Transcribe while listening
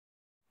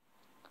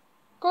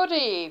Good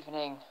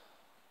evening.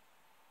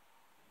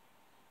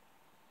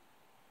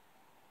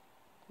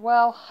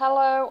 Well,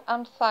 hello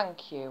and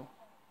thank you.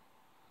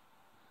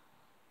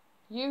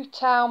 You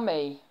tell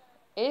me,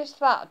 is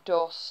that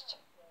dust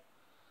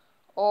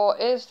or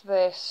is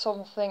this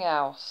something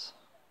else?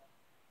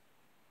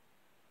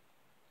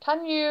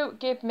 Can you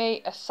give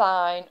me a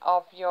sign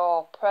of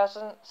your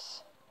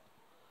presence?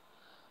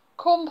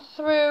 Come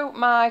through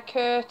my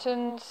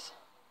curtains.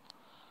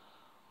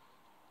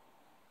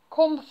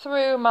 Come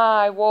through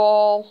my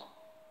wall.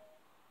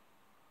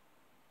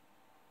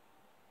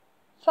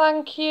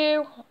 Thank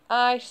you,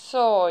 I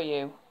saw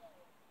you.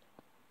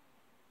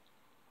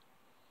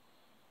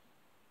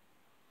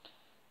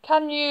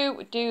 Can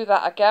you do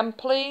that again,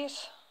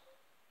 please?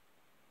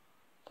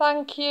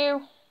 Thank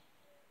you.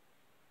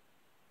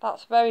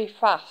 That's very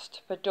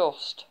fast for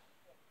dust,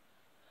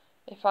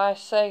 if I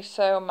say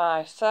so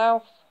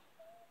myself.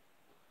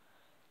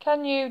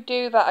 Can you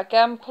do that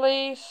again,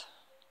 please?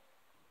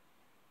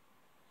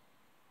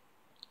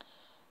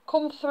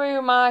 Come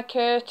through my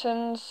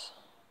curtains,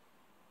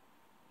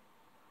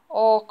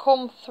 or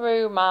come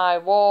through my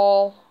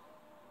wall.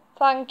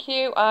 Thank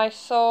you, I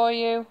saw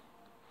you.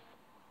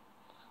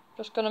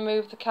 Just going to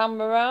move the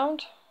camera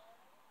around.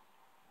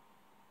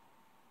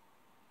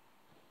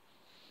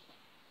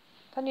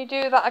 Can you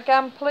do that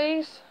again,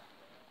 please?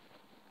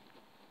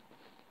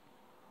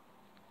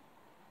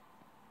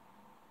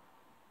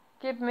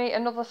 Give me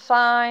another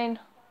sign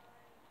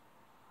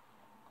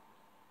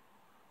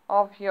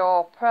of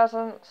your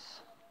presence.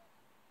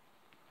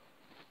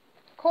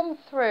 Come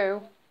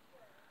through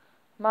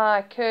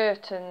my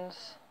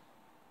curtains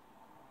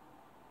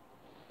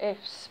if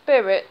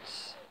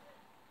spirits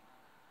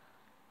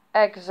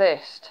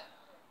exist.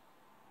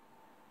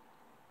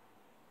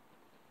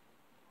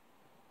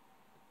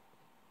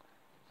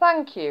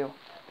 Thank you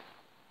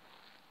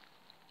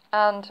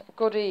and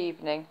good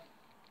evening.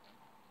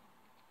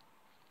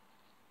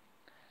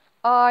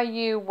 Are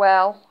you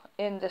well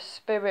in the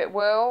spirit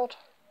world?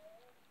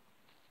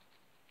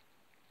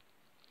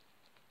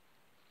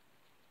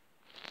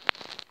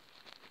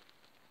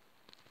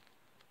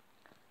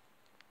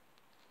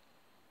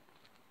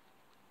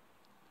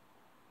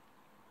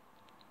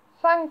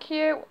 Thank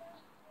you.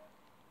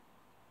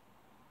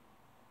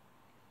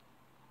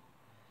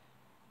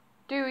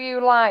 Do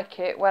you like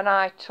it when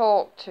I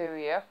talk to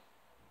you?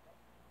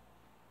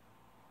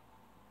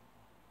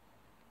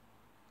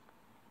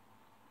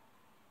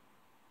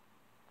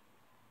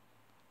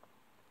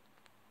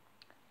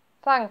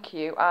 Thank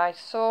you, I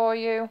saw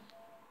you.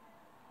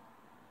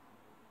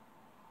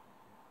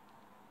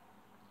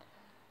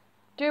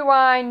 Do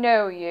I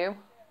know you?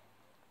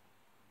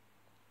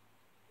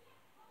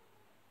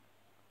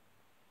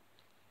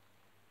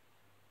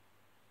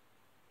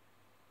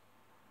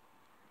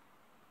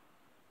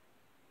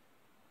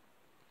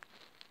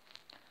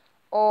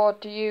 Or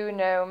do you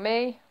know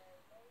me?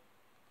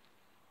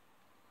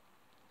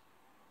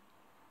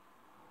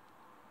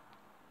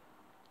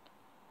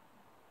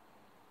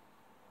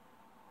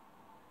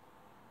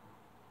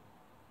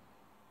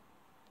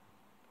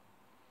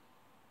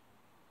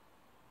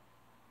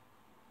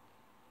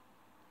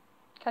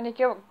 Can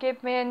you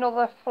give me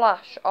another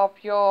flash of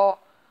your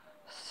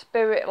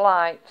spirit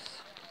lights?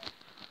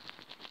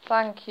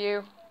 Thank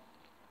you.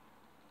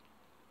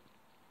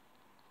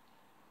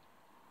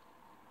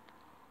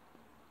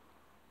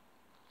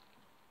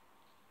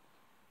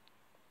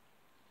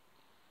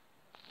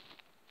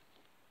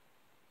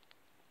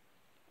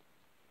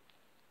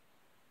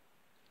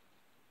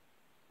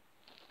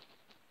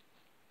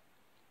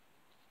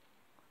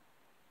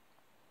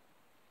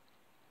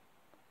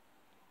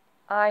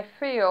 I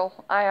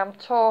feel I am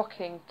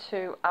talking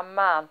to a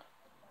man.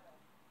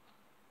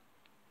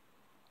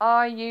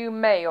 Are you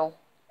male?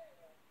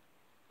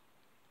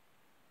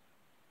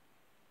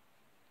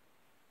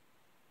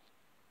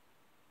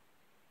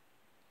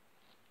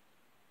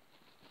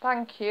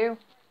 Thank you.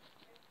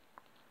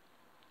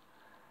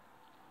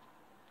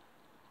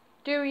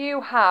 Do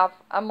you have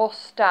a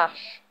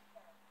moustache?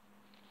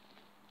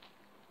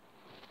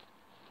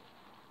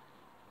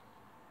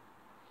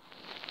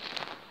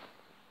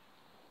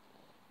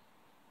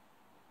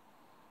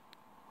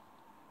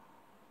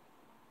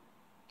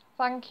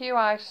 Thank you,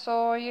 I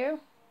saw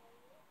you.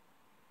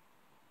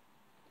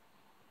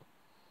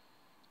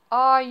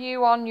 Are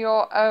you on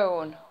your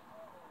own?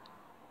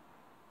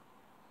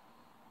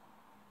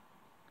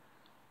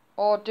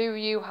 Or do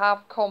you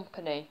have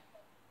company?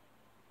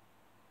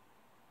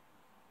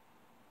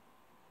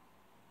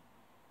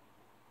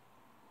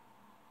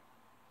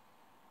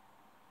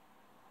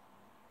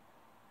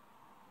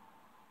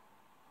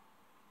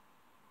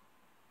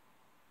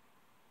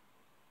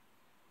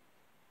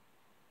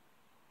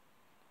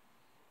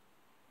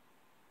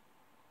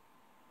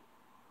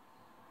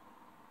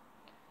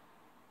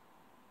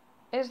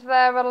 Is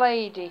there a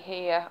lady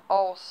here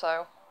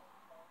also?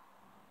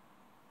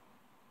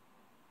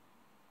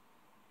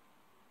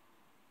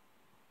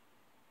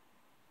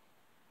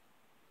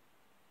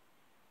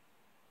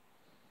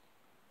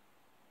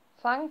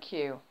 Thank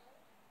you.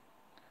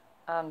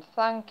 And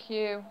thank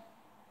you.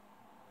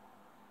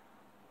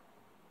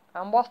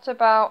 And what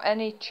about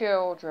any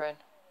children?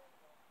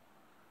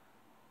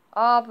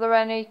 Are there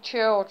any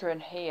children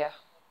here?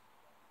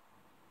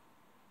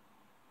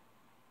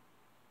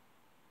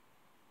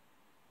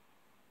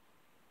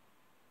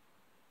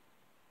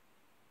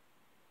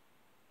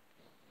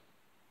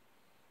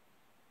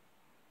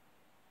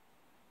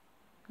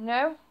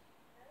 No?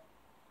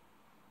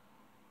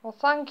 Well,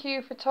 thank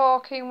you for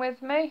talking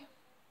with me.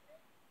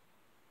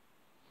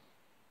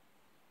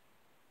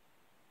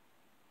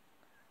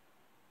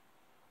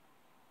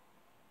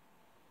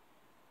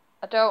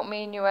 I don't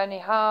mean you any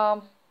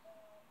harm.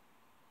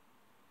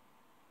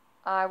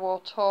 I will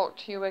talk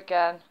to you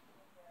again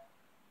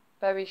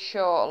very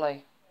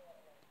shortly.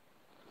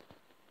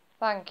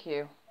 Thank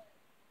you.